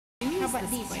release about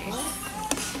this these? play?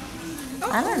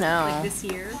 I don't know. Like this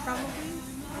year, probably.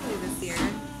 Probably this year.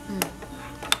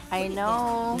 I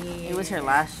know it was here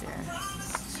last year.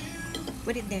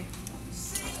 Put it there.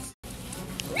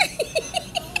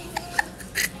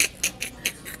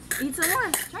 Eat some more.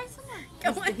 Try some more.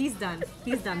 Come on. He's done.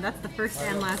 He's done. That's the first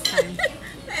and last time.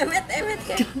 Emmett.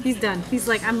 He's done. He's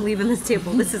like, I'm leaving this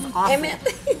table. This is awful. Emmett.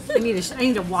 I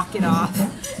need to walk it off.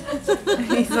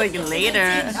 He's like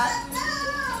later.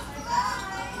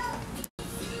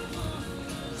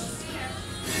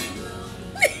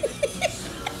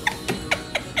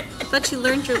 Thought you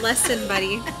learned your lesson,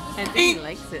 buddy. I think he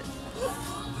likes it.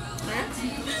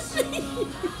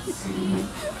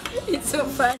 It's so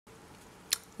fun.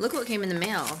 Look what came in the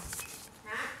mail.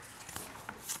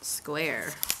 Square.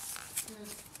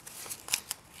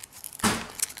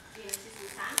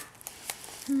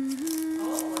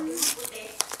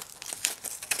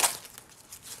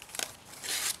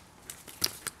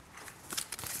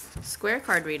 Square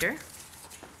card reader.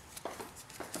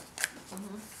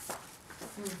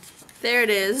 There it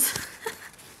is.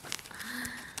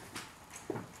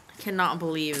 I cannot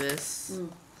believe this.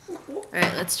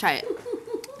 Alright, let's try it.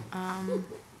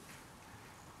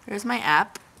 There's my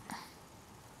app.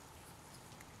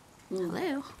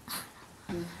 Hello.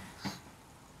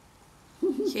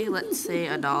 Okay, let's say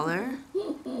 $1.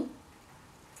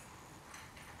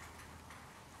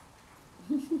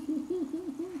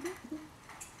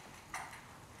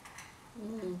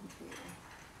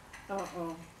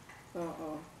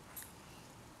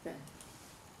 Okay.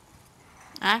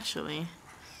 Actually,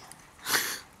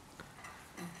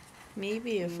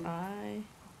 maybe if I...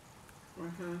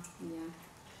 Yeah.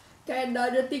 Kaya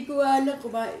dadating ko anak ko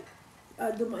ba,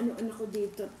 dumano anak ko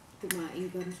dito, kumain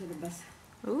ka sa labas.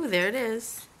 Ooh, there it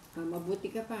is.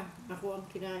 Mabuti ka pa. Ako ang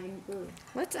kinain ko.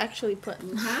 Let's actually put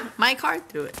Ha? my card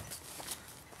through it.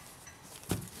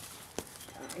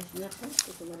 Ayos na ko.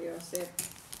 Ito Maria Josep.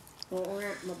 Oo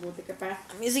nga, mabuti ka pa.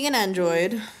 I'm using an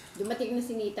Android. Dumating na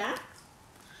si Nita?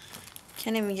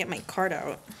 Can't even get my card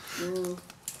out.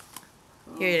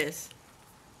 Here it is.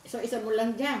 So, isa mo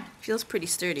lang dyan. Feels pretty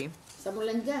sturdy. Isa mo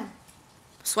lang dyan.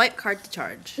 Swipe card to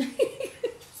charge.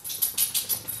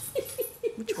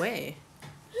 Which way?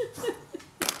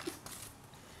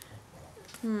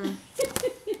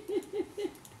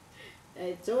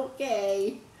 It's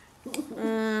okay.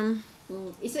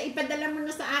 Isa ipadala mo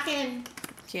na sa akin.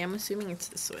 Okay, I'm assuming it's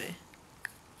this way.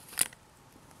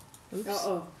 Oops.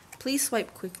 Oo. Please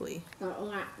swipe quickly.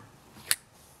 Oo nga.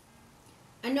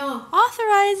 Ano?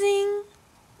 Authorizing.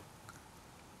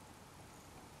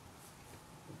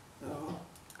 Oo.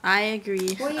 I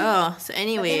agree. Hoy, Oh, so Padala mo na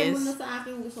anyways, sa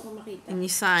akin. Gusto ko makita. and you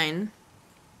sign.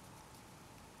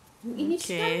 Yung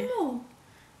in-scan mo.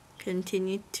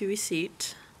 Continue to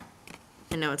receipt.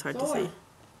 I know it's hard to Soy. say.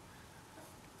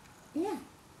 Yeah.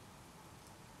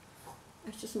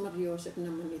 Ay, sus Maria Josep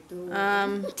naman ito.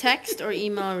 Text or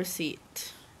email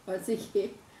receipt. O,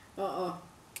 sige. Oo.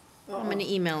 I'm gonna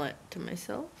email it to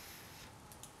myself.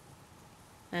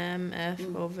 MF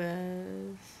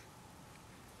Oves.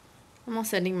 I'm all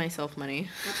sending myself money.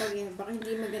 Kapag baka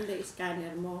hindi maganda yung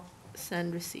scanner mo.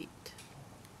 Send receipt.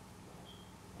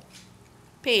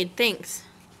 Paid, thanks.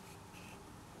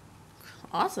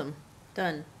 Awesome.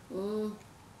 Done.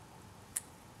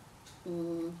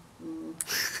 Okay.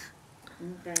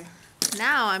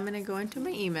 Now I'm gonna go into my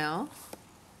email.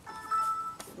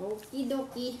 Okie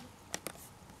dokie.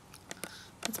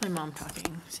 That's my mom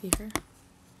talking. See her?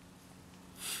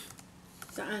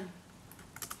 Saan?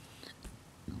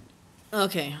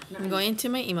 Okay, I'm going into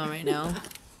my email right now.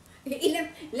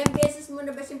 Ilang beses mo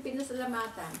na ba siyang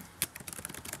pinasalamatan?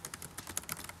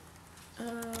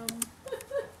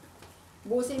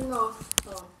 Busin mo.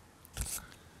 Oh.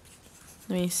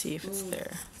 Let me see if it's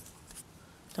there.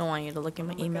 Don't want you to look at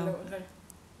my email.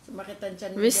 Sumakitan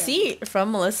siya niya. Receipt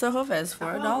from Melissa Hovez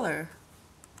for $1. I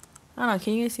don't know,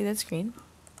 can you guys see that screen?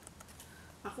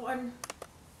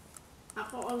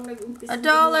 Ako ang nag-umpisa. $1!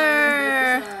 Sa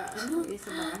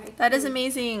bahay. That is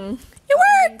amazing. It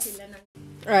works! Sila ng-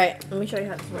 Alright, let me show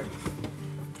you how this works.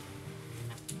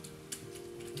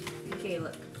 Okay,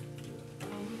 look.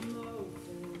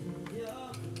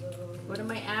 Go to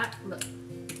my app, look.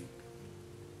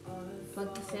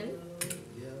 Plug this in.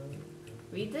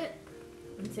 Read it.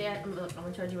 And say, I'm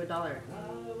gonna charge you $1.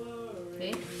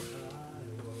 Okay?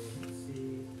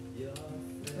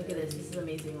 Look at this. This is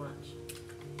amazing. Watch.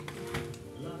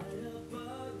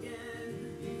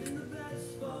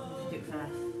 Do it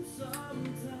fast.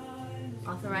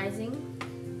 Authorizing.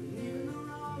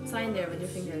 Sign there with your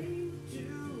finger.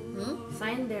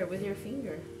 Sign there with your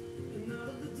finger.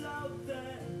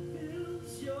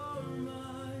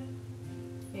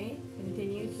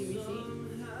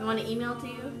 want to email to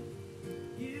you?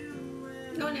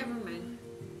 No, never mind.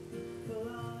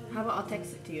 How about I'll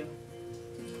text it to you?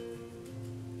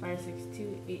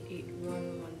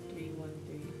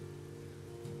 562-881-1313.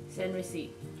 Send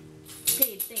receipt.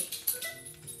 Paid, thanks.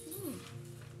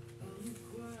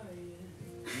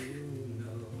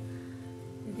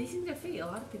 These things are free. A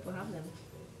lot of people have them.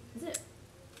 Is it?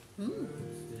 There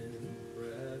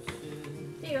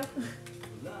you go.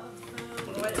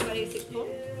 What is it called?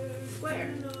 Square.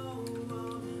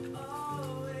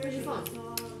 Where's your phone?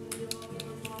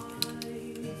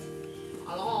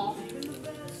 Hello? Where do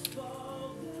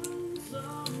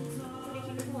you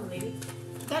keep your phone, lady?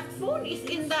 That phone is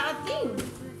in that thing.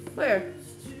 Where?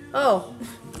 Oh.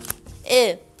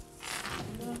 Ew.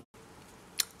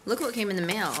 Look what came in the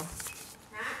mail.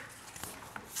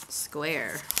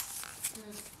 Square.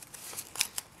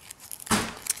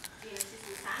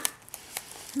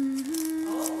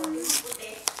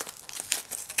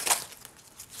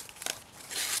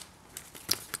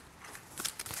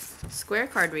 Square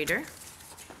card reader.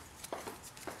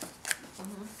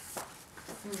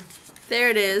 There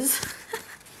it is.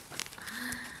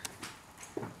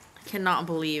 I cannot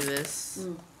believe this.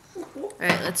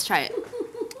 Alright, let's try it.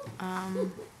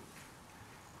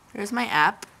 Here's my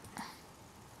app.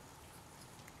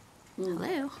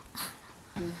 Hello.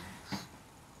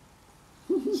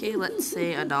 Okay, let's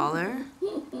say $1.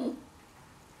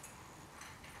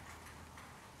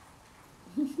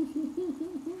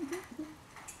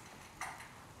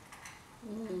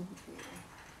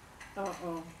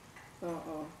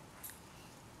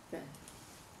 Okay.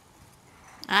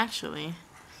 Actually,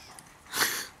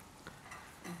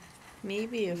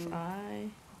 maybe if I...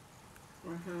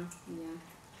 Yeah.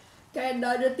 Kaya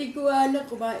dadating ko anak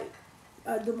ko ba,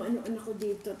 dumano ko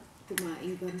dito,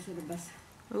 kumain ko sa labas.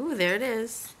 Ooh, there it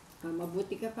is.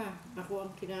 Mabuti ka pa. Ako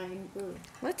ang kinain ko.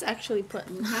 Let's actually put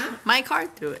Ha? my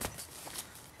card through it.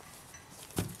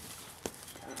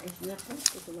 Ayos na ko.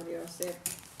 Ito Maria Josep.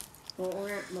 Oo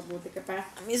nga, mabuti ka pa.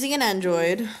 I'm using an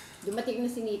Android. Dumating na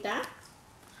si Nita?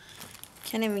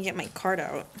 Can't even get my card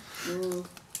out.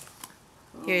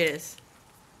 Here it is.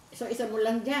 So, isa mo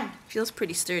lang dyan. Feels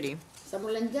pretty sturdy. Isa mo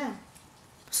lang dyan.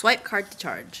 Swipe card to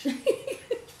charge.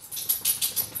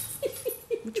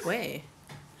 Which way?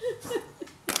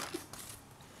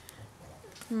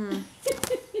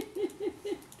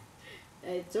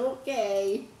 It's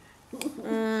okay.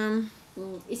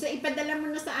 Isa ipadala mo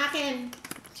na sa akin.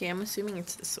 Okay, I'm assuming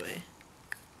it's this way.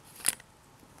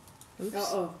 Oops.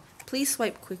 Oo. Please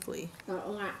swipe quickly.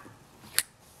 Oo nga.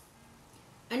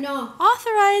 Ano?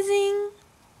 Authorizing.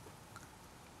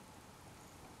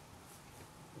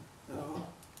 Oo.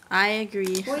 I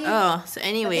agree. Uy, Oh, so Padala mo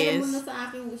anyways, na sa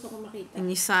akin. Gusto ko makita. and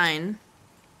you sign.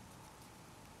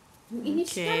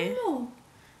 Iniscan mo.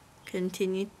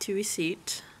 Continue to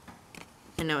receipt.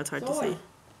 I know it's hard to Sorry. say.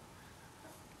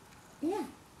 Yeah.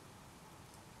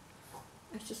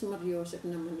 Ay, sus Maria Josep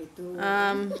naman ito.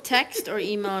 Text or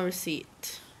email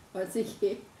receipt. O,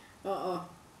 sige. Oo.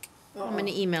 I'm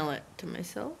gonna email it to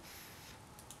myself.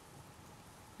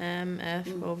 MF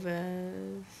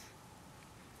Ovez.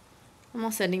 I'm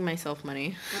all sending myself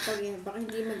money. Kapag baka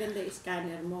hindi maganda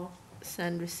i-scanner mo.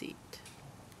 Send receipt.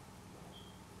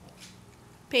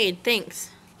 Paid,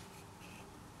 thanks.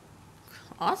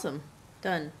 Awesome.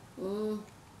 Done.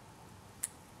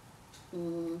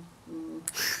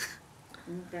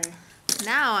 Okay.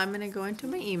 Now I'm gonna go into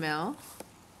my email.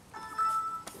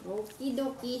 Okie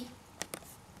dokie.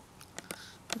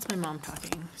 That's my mom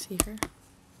talking. See her?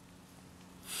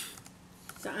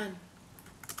 Saan?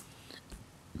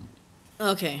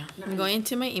 Okay, I'm going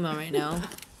into my email right now.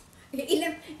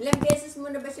 Ilang beses mo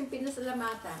na ba siyang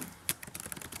pinasalamatan?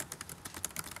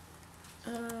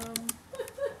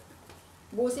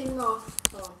 Busin mo.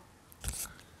 Oh.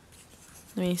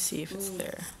 Let me see if it's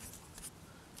there.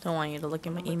 Don't want you to look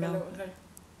at my email.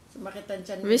 Sumakitan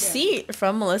siya niya. Receipt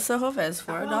from Melissa Hovez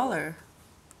for $1. I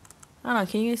don't know,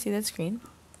 can you guys see that screen?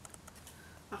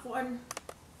 Ako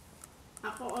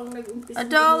ang nag-umpisa. $1!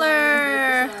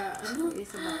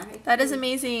 Sa bahay. That is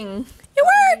amazing. It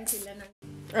works! Sila ng-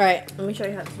 Alright, let me show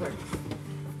you how this works.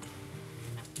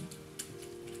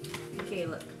 Okay,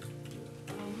 look.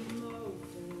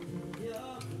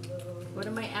 Go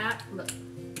to my app, look.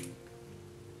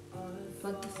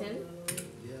 Plug this in.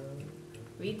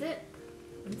 Read it.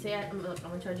 And say, look, I'm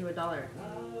gonna charge you $1.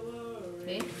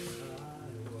 Okay?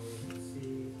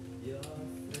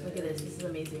 Look at this, this is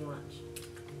amazing watch.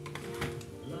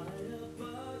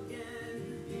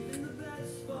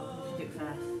 Do it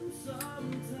fast.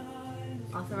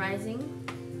 Authorizing.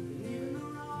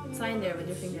 Sign there with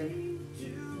your finger.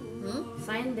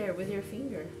 Sign there with your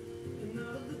finger.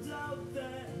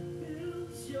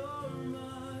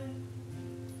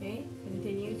 Okay,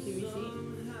 continue to receipt.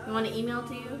 You want an email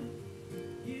to you?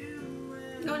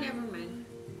 No, never mind.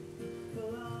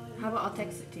 How about I'll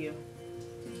text it to you?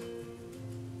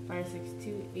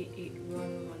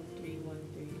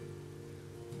 562-881-1313.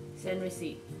 Send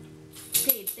receipt.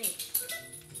 Paid, thanks.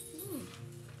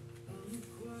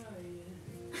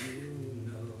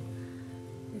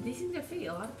 These things are free.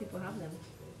 A lot of people have them.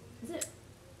 That's it.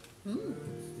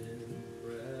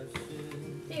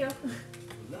 There you go.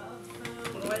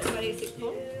 What is it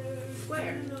called?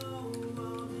 Where?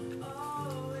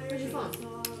 Where's your phone?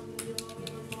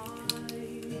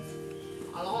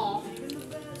 Hello? Where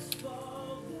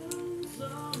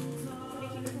do you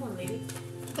keep your phone, lady?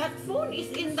 That phone is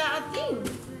in that thing.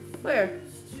 Where?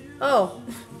 Oh.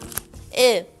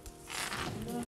 Ew.